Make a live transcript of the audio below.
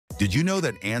Did you know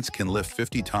that ants can lift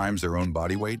 50 times their own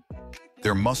body weight?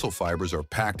 Their muscle fibers are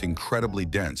packed incredibly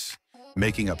dense,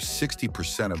 making up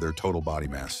 60% of their total body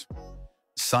mass.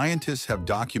 Scientists have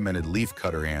documented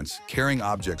leafcutter ants carrying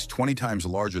objects 20 times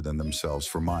larger than themselves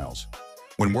for miles.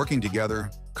 When working together,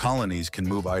 colonies can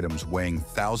move items weighing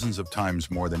thousands of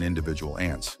times more than individual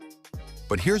ants.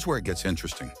 But here's where it gets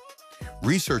interesting.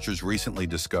 Researchers recently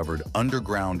discovered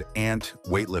underground ant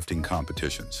weightlifting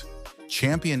competitions.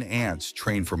 Champion ants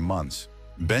train for months,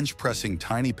 bench pressing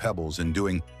tiny pebbles and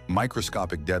doing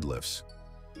microscopic deadlifts.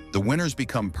 The winners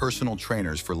become personal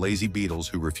trainers for lazy beetles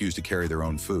who refuse to carry their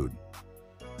own food.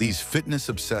 These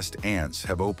fitness-obsessed ants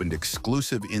have opened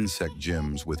exclusive insect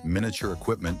gyms with miniature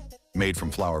equipment made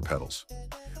from flower petals.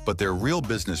 But their real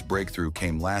business breakthrough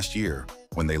came last year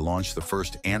when they launched the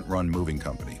first ant-run moving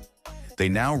company. They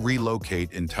now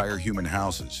relocate entire human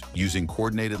houses using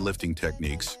coordinated lifting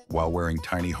techniques while wearing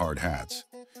tiny hard hats.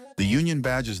 The union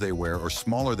badges they wear are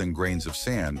smaller than grains of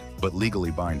sand, but legally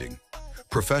binding.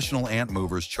 Professional ant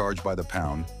movers charge by the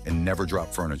pound and never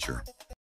drop furniture.